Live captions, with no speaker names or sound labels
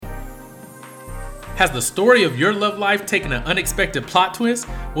Has the story of your love life taken an unexpected plot twist?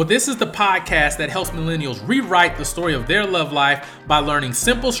 Well, this is the podcast that helps millennials rewrite the story of their love life by learning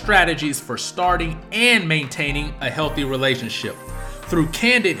simple strategies for starting and maintaining a healthy relationship. Through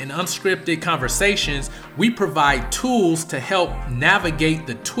candid and unscripted conversations, we provide tools to help navigate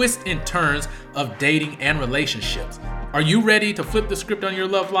the twists and turns of dating and relationships. Are you ready to flip the script on your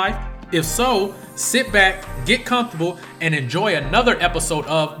love life? If so, sit back, get comfortable, and enjoy another episode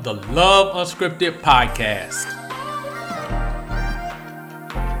of the Love Unscripted podcast.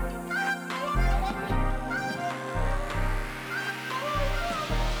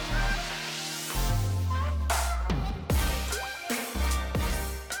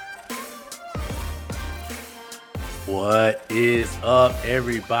 What is up,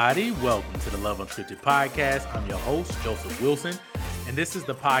 everybody? Welcome to the Love Unscripted podcast. I'm your host, Joseph Wilson. And this is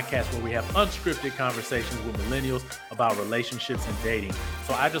the podcast where we have unscripted conversations with millennials about relationships and dating.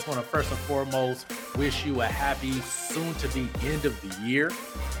 So I just want to first and foremost wish you a happy soon-to-be end of the year.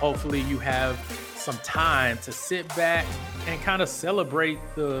 Hopefully you have some time to sit back and kind of celebrate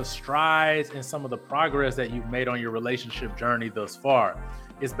the strides and some of the progress that you've made on your relationship journey thus far.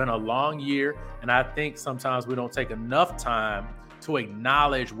 It's been a long year, and I think sometimes we don't take enough time to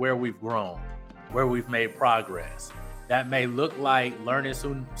acknowledge where we've grown, where we've made progress. That may look like learning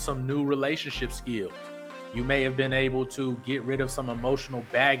some new relationship skills. You may have been able to get rid of some emotional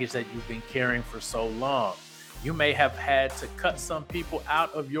baggage that you've been carrying for so long. You may have had to cut some people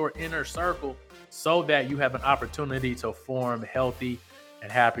out of your inner circle so that you have an opportunity to form healthy and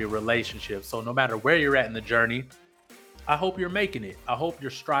happy relationships. So no matter where you're at in the journey, I hope you're making it. I hope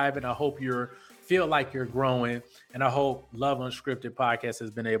you're striving. I hope you feel like you're growing. And I hope Love Unscripted Podcast has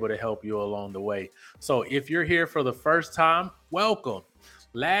been able to help you along the way. So if you're here for the first time, welcome.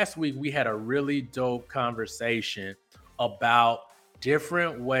 Last week, we had a really dope conversation about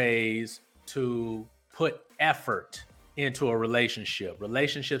different ways to put effort into a relationship.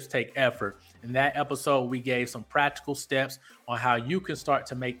 Relationships take effort. In that episode, we gave some practical steps on how you can start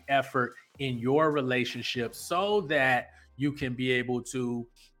to make effort in your relationship so that you can be able to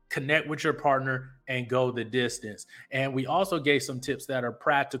connect with your partner and go the distance. And we also gave some tips that are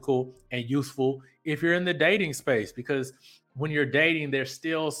practical and useful if you're in the dating space, because when you're dating, there's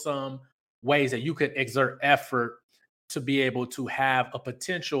still some ways that you could exert effort to be able to have a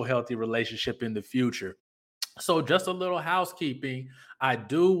potential healthy relationship in the future. So just a little housekeeping. I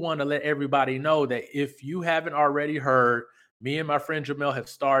do want to let everybody know that if you haven't already heard, me and my friend Jamel have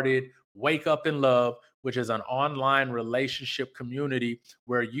started Wake Up in Love, which is an online relationship community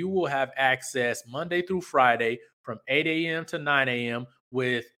where you will have access Monday through Friday from 8 a.m. to 9 a.m.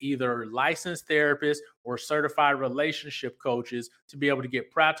 with either licensed therapists or certified relationship coaches to be able to get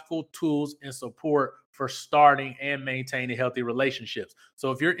practical tools and support for starting and maintaining healthy relationships.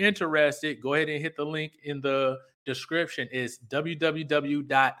 So if you're interested, go ahead and hit the link in the description. It's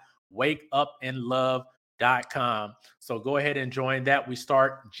www.wakeupinlove.com. So go ahead and join that. We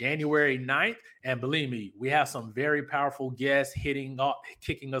start January 9th. And believe me, we have some very powerful guests kicking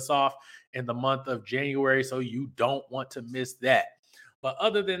us off in the month of January. So you don't want to miss that. But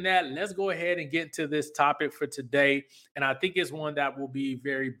other than that, let's go ahead and get to this topic for today. And I think it's one that will be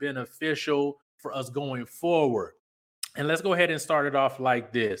very beneficial for us going forward. And let's go ahead and start it off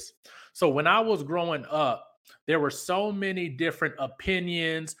like this. So when I was growing up, there were so many different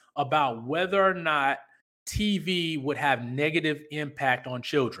opinions about whether or not TV would have negative impact on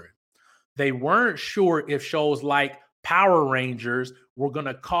children. They weren't sure if shows like Power Rangers were going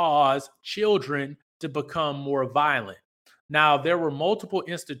to cause children to become more violent. Now, there were multiple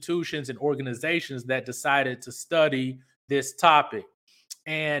institutions and organizations that decided to study this topic.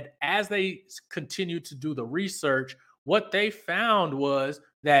 And as they continued to do the research, what they found was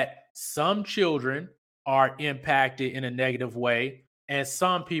that some children are impacted in a negative way and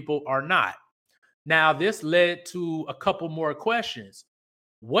some people are not. Now, this led to a couple more questions.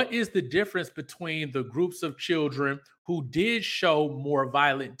 What is the difference between the groups of children who did show more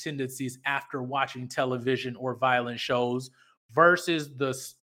violent tendencies after watching television or violent shows versus the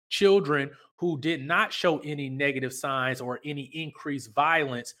children who did not show any negative signs or any increased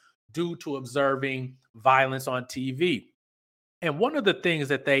violence due to observing violence on TV? And one of the things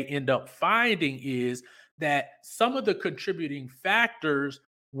that they end up finding is that some of the contributing factors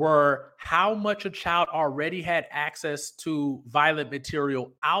were how much a child already had access to violent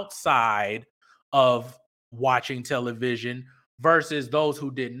material outside of watching television versus those who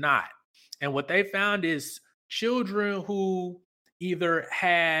did not. And what they found is children who either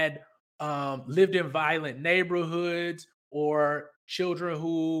had lived in violent neighborhoods or children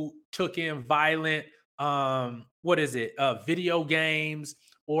who took in violent video games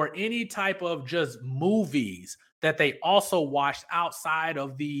or any type of just movies that they also watched outside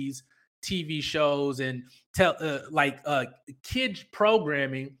of these TV shows and kids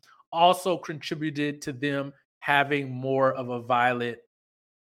programming also contributed to them having more of a violent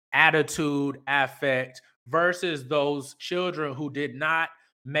attitude, affect versus those children who did not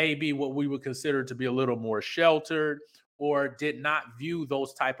maybe what we would consider to be a little more sheltered or did not view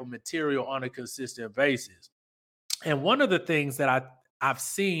those type of material on a consistent basis. And one of the things that I've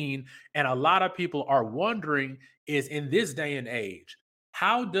seen and a lot of people are wondering is in this day and age,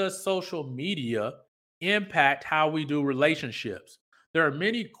 how does social media impact how we do relationships? There are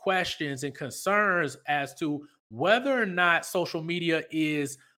many questions and concerns as to whether or not social media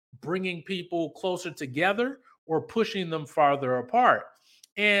is bringing people closer together or pushing them farther apart.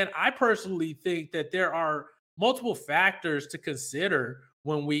 And I personally think that there are multiple factors to consider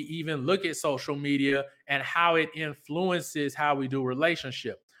when we even look at social media and how it influences how we do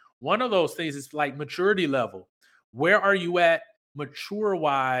relationship. One of those things is like maturity level. Where are you at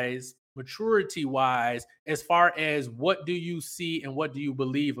maturity wise, as far as what do you see and what do you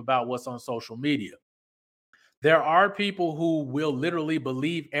believe about what's on social media? There are people who will literally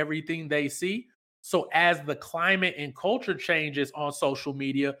believe everything they see. So as the climate and culture changes on social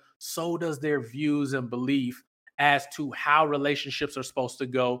media, so does their views and belief as to how relationships are supposed to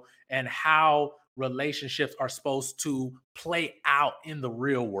go and how relationships are supposed to play out in the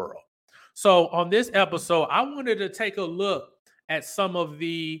real world. So on this episode, I wanted to take a look at some of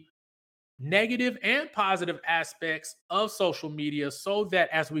the negative and positive aspects of social media so that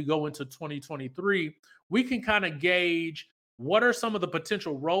as we go into 2023, we can kind of gauge what are some of the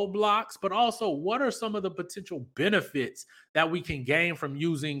potential roadblocks, but also what are some of the potential benefits that we can gain from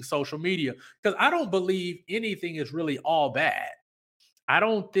using social media. Because I don't believe anything is really all bad. I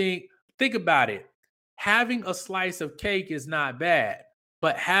don't think about it. Having a slice of cake is not bad,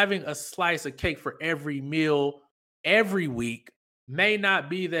 but having a slice of cake for every meal every week may not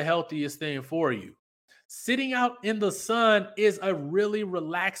be the healthiest thing for you. Sitting out in the sun is a really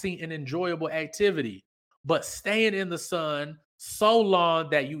relaxing and enjoyable activity, but staying in the sun so long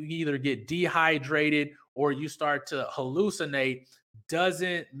that you either get dehydrated or you start to hallucinate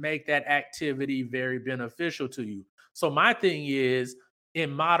doesn't make that activity very beneficial to you. So, my thing is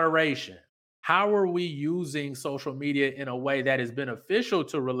in moderation. How are we using social media in a way that is beneficial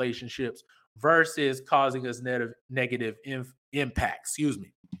to relationships versus causing us negative impact? Excuse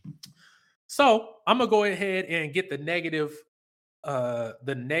me. So I'm gonna go ahead and get the negative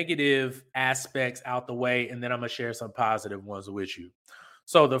aspects out the way, and then I'm gonna share some positive ones with you.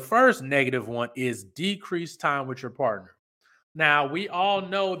 So the first negative one is decreased time with your partner. Now, we all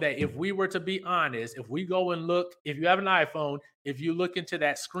know that if we were to be honest, if we go and look, if you have an iPhone, if you look into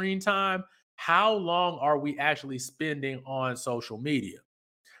that screen time, how long are we actually spending on social media?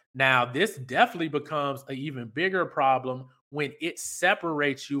 Now, this definitely becomes an even bigger problem when it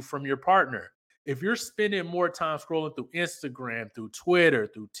separates you from your partner. If you're spending more time scrolling through Instagram, through Twitter,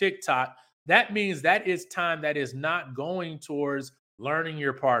 through TikTok, that means that is time that is not going towards learning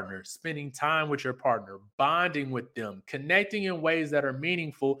your partner, spending time with your partner, bonding with them, connecting in ways that are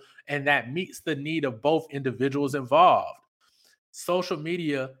meaningful and that meets the need of both individuals involved. Social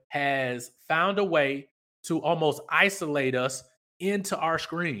media has found a way to almost isolate us into our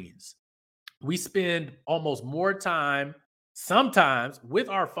screens. We spend almost more time sometimes with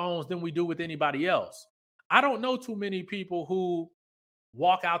our phones than we do with anybody else. I don't know too many people who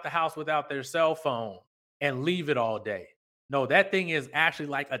walk out the house without their cell phone and leave it all day. No, that thing is actually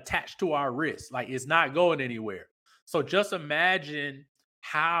like attached to our wrist, like it's not going anywhere. So just imagine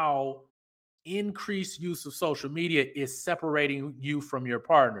how increased use of social media is separating you from your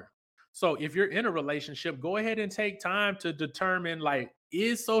partner. So if you're in a relationship, go ahead and take time to determine like,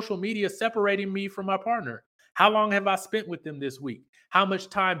 is social media separating me from my partner? How long have I spent with them this week? How much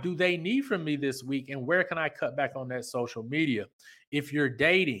time do they need from me this week? And where can I cut back on that social media? If you're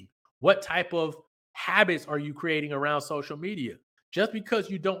dating, what type of habits are you creating around social media? Just because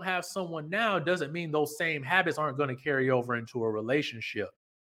you don't have someone now doesn't mean those same habits aren't going to carry over into a relationship.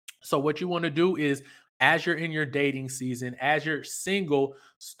 So what you want to do is as you're in your dating season, as you're single,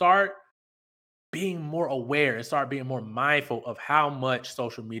 start being more aware and start being more mindful of how much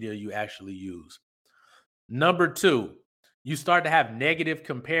social media you actually use. Number two, you start to have negative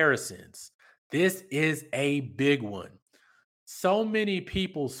comparisons. This is a big one. So many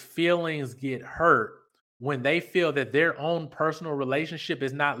people's feelings get hurt when they feel that their own personal relationship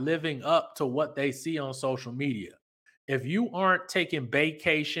is not living up to what they see on social media. If you aren't taking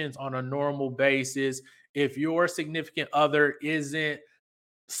vacations on a normal basis, if your significant other isn't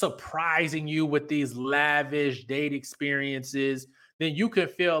surprising you with these lavish date experiences, then you can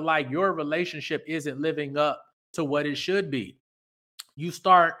feel like your relationship isn't living up to what it should be. You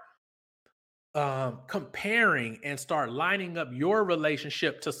start comparing and start lining up your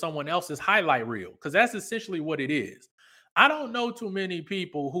relationship to someone else's highlight reel, because that's essentially what it is. I don't know too many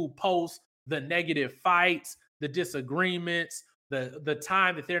people who post the negative fights, the disagreements, the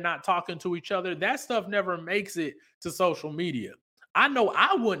time that they're not talking to each other. That stuff never makes it to social media. I know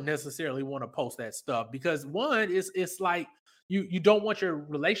I wouldn't necessarily want to post that stuff because one is it's like you don't want your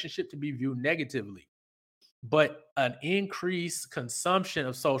relationship to be viewed negatively. But an increased consumption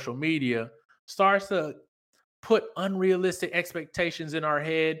of social media starts to put unrealistic expectations in our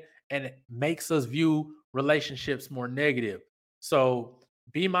head, and it makes us view relationships more negative. So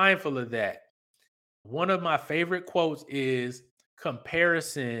be mindful of that. One of my favorite quotes is,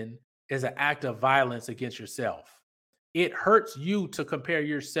 comparison is an act of violence against yourself. It hurts you to compare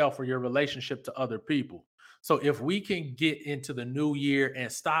yourself or your relationship to other people. So if we can get into the new year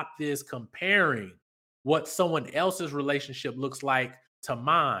and stop this comparing what someone else's relationship looks like to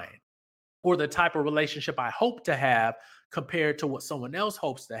mine, or the type of relationship I hope to have compared to what someone else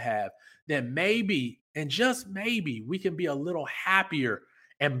hopes to have, then maybe, and just maybe, we can be a little happier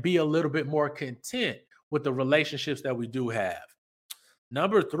and be a little bit more content with the relationships that we do have.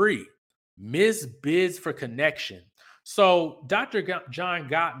 Number three, miss bids for connection. So, John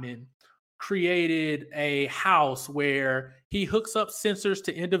Gottman created a house where he hooks up sensors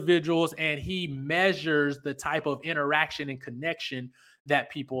to individuals and he measures the type of interaction and connection that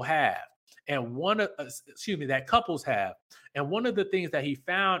people have. And that couples have. And one of the things that he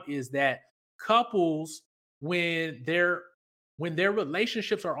found is that couples, when their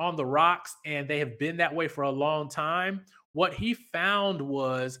relationships are on the rocks and they have been that way for a long time, what he found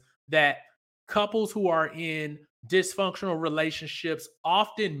was that couples who are in dysfunctional relationships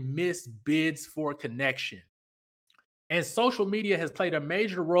often miss bids for connection. And social media has played a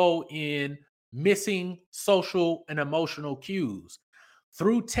major role in missing social and emotional cues.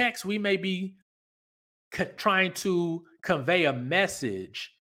 Through text, we may be trying to convey a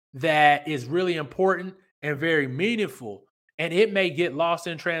message that is really important and very meaningful, and it may get lost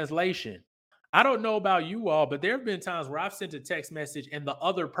in translation. I don't know about you all, but there have been times where I've sent a text message and the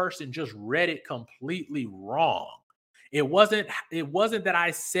other person just read it completely wrong. It wasn't that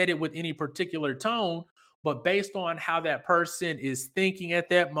I said it with any particular tone, but based on how that person is thinking at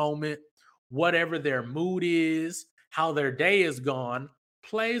that moment, whatever their mood is, how their day is gone,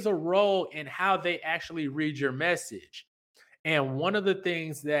 plays a role in how they actually read your message. And one of the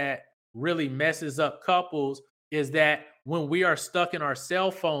things that really messes up couples is that when we are stuck in our cell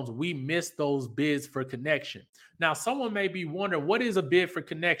phones, we miss those bids for connection. Now, someone may be wondering, what is a bid for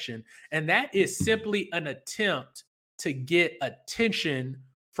connection? And that is simply an attempt to get attention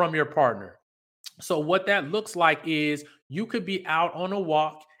from your partner. So, what that looks like is you could be out on a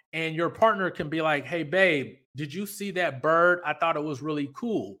walk and your partner can be like, hey, babe, did you see that bird? I thought it was really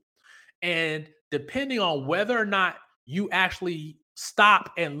cool. And depending on whether or not you actually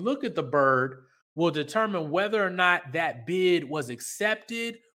stop and look at the bird, will determine whether or not that bid was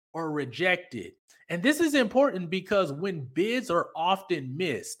accepted or rejected. And this is important because when bids are often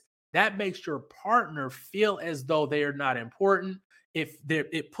missed, that makes your partner feel as though they are not important.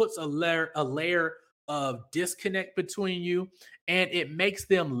 It puts a layer of disconnect between you, and it makes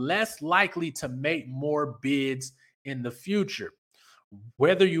them less likely to make more bids in the future.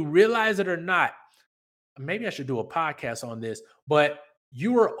 Whether you realize it or not, maybe I should do a podcast on this, but we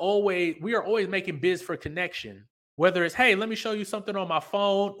are always making bids for connection. Whether it's, hey, let me show you something on my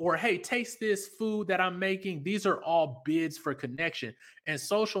phone, or hey, taste this food that I'm making. These are all bids for connection. And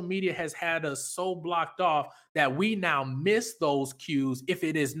social media has had us so blocked off that we now miss those cues if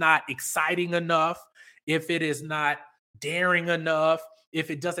it is not exciting enough, if it is not daring enough, if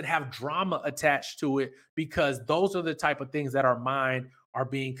it doesn't have drama attached to it, because those are the type of things that our mind are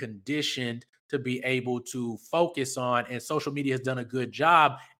being conditioned to be able to focus on. And social media has done a good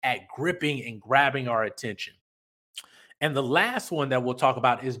job at gripping and grabbing our attention. And the last one that we'll talk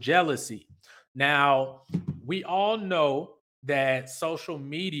about is jealousy. Now, we all know that social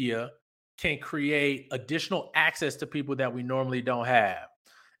media can create additional access to people that we normally don't have.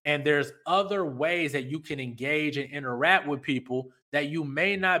 And there's other ways that you can engage and interact with people that you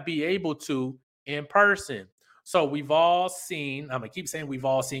may not be able to in person. So we've all seen, I'm gonna keep saying we've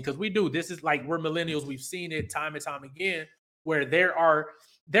all seen because we do. This is like, we're millennials, we've seen it time and time again, where there are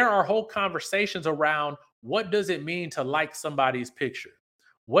whole conversations around what does it mean to like somebody's picture?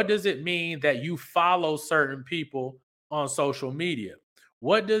 What does it mean that you follow certain people on social media?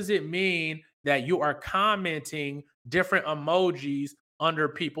 What does it mean that you are commenting different emojis under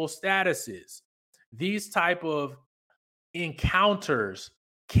people's statuses? These type of encounters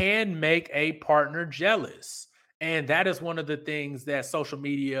can make a partner jealous. And that is one of the things that social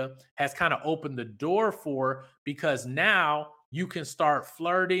media has kind of opened the door for, because now you can start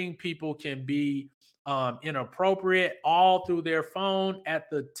flirting. People can be inappropriate all through their phone at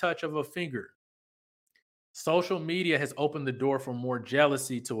the touch of a finger. Social media has opened the door for more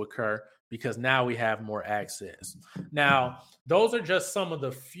jealousy to occur because now we have more access. Now, those are just some of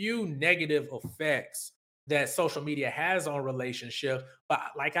the few negative effects that social media has on relationships. But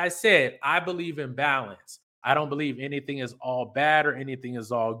like I said, I believe in balance. I don't believe anything is all bad or anything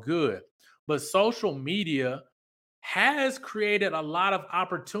is all good. But social media has created a lot of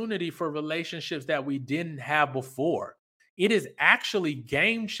opportunity for relationships that we didn't have before. It is actually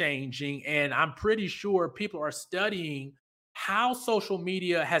game changing. And I'm pretty sure people are studying how social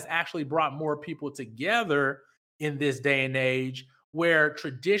media has actually brought more people together in this day and age, where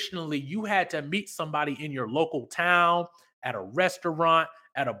traditionally you had to meet somebody in your local town, at a restaurant,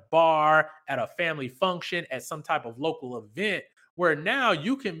 at a bar, at a family function, at some type of local event, where now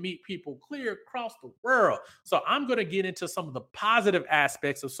you can meet people clear across the world. So I'm going to get into some of the positive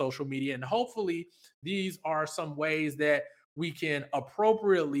aspects of social media, and hopefully these are some ways that we can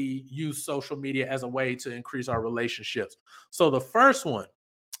appropriately use social media as a way to increase our relationships. So the first one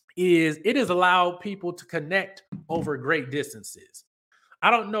is it has allowed people to connect over great distances.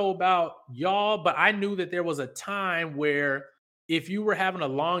 I don't know about y'all, but I knew that there was a time where if you were having a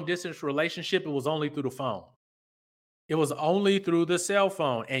long distance relationship, it was only through the phone. It was only through the cell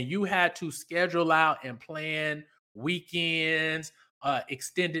phone, and you had to schedule out and plan weekends,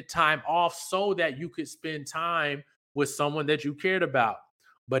 extended time off so that you could spend time with someone that you cared about.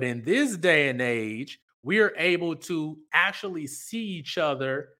 But in this day and age, we are able to actually see each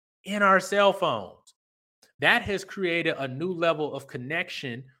other in our cell phones. That has created a new level of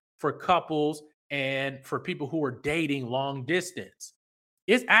connection for couples and for people who are dating long distance.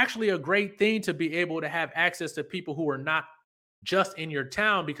 It's actually a great thing to be able to have access to people who are not just in your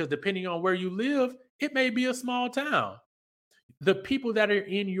town, because depending on where you live, it may be a small town. The people that are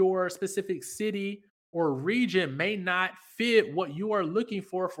in your specific city or region may not fit what you are looking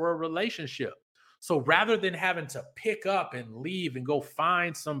for a relationship. So rather than having to pick up and leave and go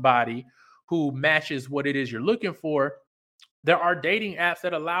find somebody who matches what it is you're looking for, there are dating apps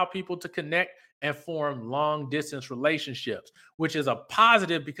that allow people to connect and form long distance relationships, which is a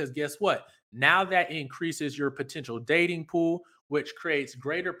positive because guess what? Now that increases your potential dating pool, which creates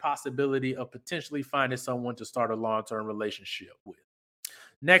greater possibility of potentially finding someone to start a long term relationship with.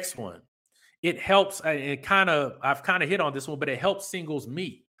 Next one, it helps. It kind of I've kind of hit on this one, but it helps singles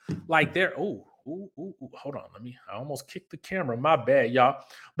meet. Like they're hold on, I almost kicked the camera. My bad, y'all.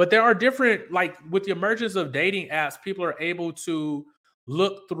 But there are different, like with the emergence of dating apps, people are able to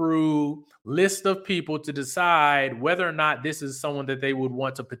look through list of people to decide whether or not this is someone that they would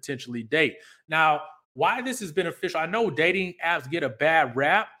want to potentially date. Now, why this is beneficial, I know dating apps get a bad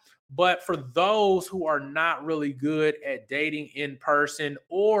rap, but for those who are not really good at dating in person,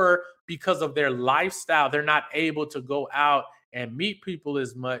 or because of their lifestyle, they're not able to go out and meet people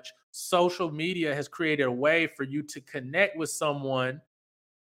as much, social media has created a way for you to connect with someone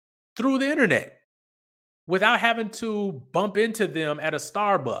through the internet without having to bump into them at a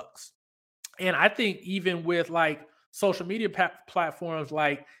Starbucks. And I think even with like social media platforms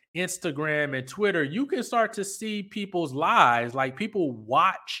like Instagram and Twitter, you can start to see people's lives. Like people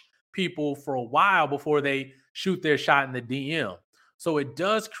watch people for a while before they shoot their shot in the DM. So it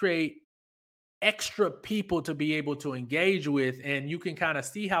does create extra people to be able to engage with, and you can kind of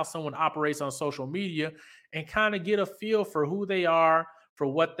see how someone operates on social media and kind of get a feel for who they are, for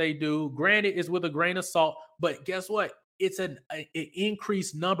what they do. Granted, it's with a grain of salt, but guess what? It's an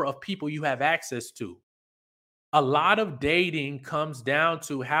increased number of people you have access to. A lot of dating comes down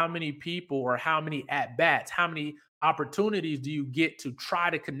to how many people or how many at bats, how many opportunities do you get to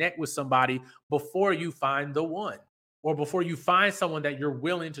try to connect with somebody before you find the one, or before you find someone that you're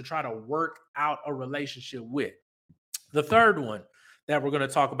willing to try to work out a relationship with. The third one that we're going to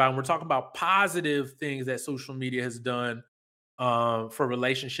talk about, and we're talking about positive things that social media has done for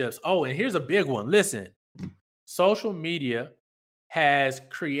relationships. Oh, and here's a big one. Listen, social media has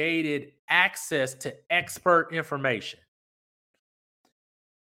created access to expert information.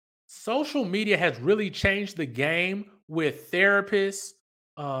 Social media has really changed the game with therapists,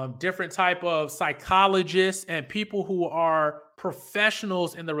 different type of psychologists, and people who are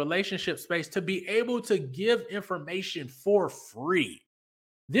professionals in the relationship space to be able to give information for free.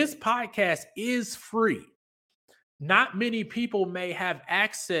 This podcast is free. Not many people may have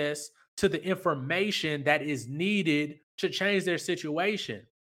access to the information that is needed to change their situation.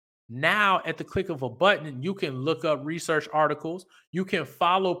 Now, at the click of a button, you can look up research articles. You can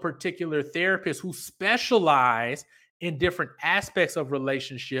follow particular therapists who specialize in different aspects of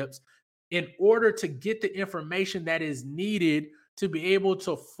relationships in order to get the information that is needed to be able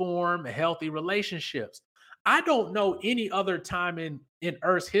to form healthy relationships. I don't know any other time in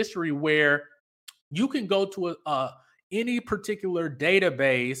Earth's history where you can go to any particular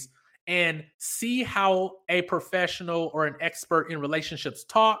database and see how a professional or an expert in relationships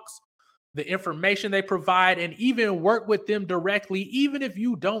talks, the information they provide, and even work with them directly, even if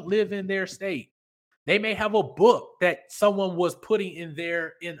you don't live in their state. They may have a book that someone was putting in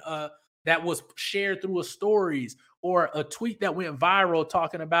there that was shared through a stories or a tweet that went viral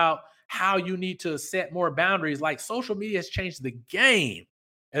talking about how you need to set more boundaries. Like, social media has changed the game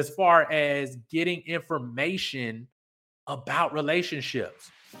as far as getting information about relationships.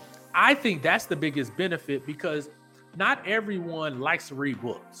 I think that's the biggest benefit, because not everyone likes to read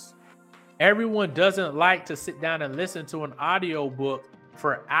books. Everyone doesn't like to sit down and listen to an audio book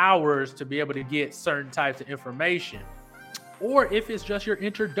for hours to be able to get certain types of information. Or if it's just your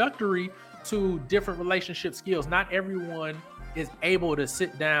introductory to different relationship skills, not everyone is able to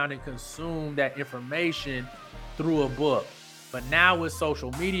sit down and consume that information through a book. But now with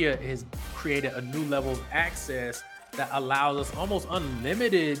social media, it has created a new level of access that allows us almost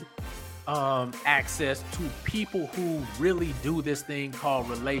unlimited access to people who really do this thing called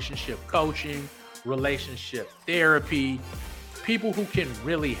relationship coaching, relationship therapy, people who can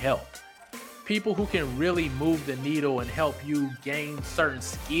really help, people who can really move the needle and help you gain certain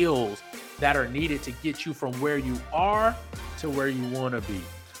skills that are needed to get you from where you are to where you want to be.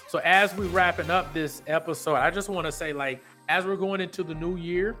 So as we're wrapping up this episode, I just want to say, like, as we're going into the new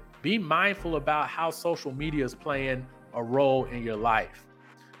year, be mindful about how social media is playing a role in your life.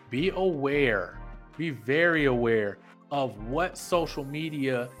 Be aware, be very aware of what social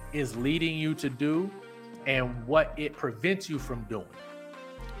media is leading you to do and what it prevents you from doing.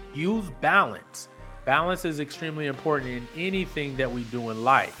 Use balance. Balance is extremely important in anything that we do in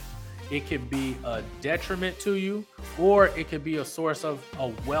life. It can be a detriment to you, or it could be a source of a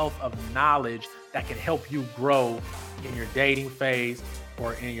wealth of knowledge that can help you grow in your dating phase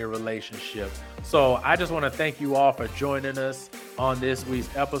or in your relationship. So I just want to thank you all for joining us on this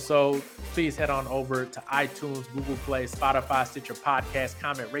week's episode. Please head on over to iTunes, Google Play, Spotify, Stitcher Podcast,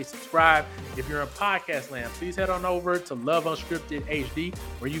 comment, rate, subscribe. If you're in podcast land, please head on over to Love Unscripted HD,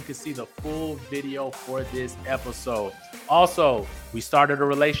 where you can see the full video for this episode. Also, we started a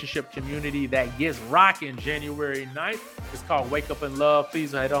relationship community that gets rocking January 9th. It's called Wake Up in Love.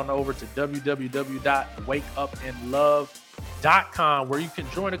 Please head on over to www.wakeupinlove.com, where you can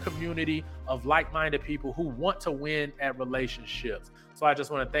join a community of like-minded people who want to win at relationships. So I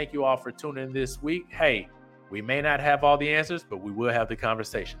just want to thank you all for tuning in this week. Hey, we may not have all the answers, but we will have the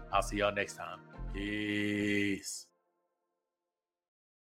conversation. I'll see y'all next time. Peace.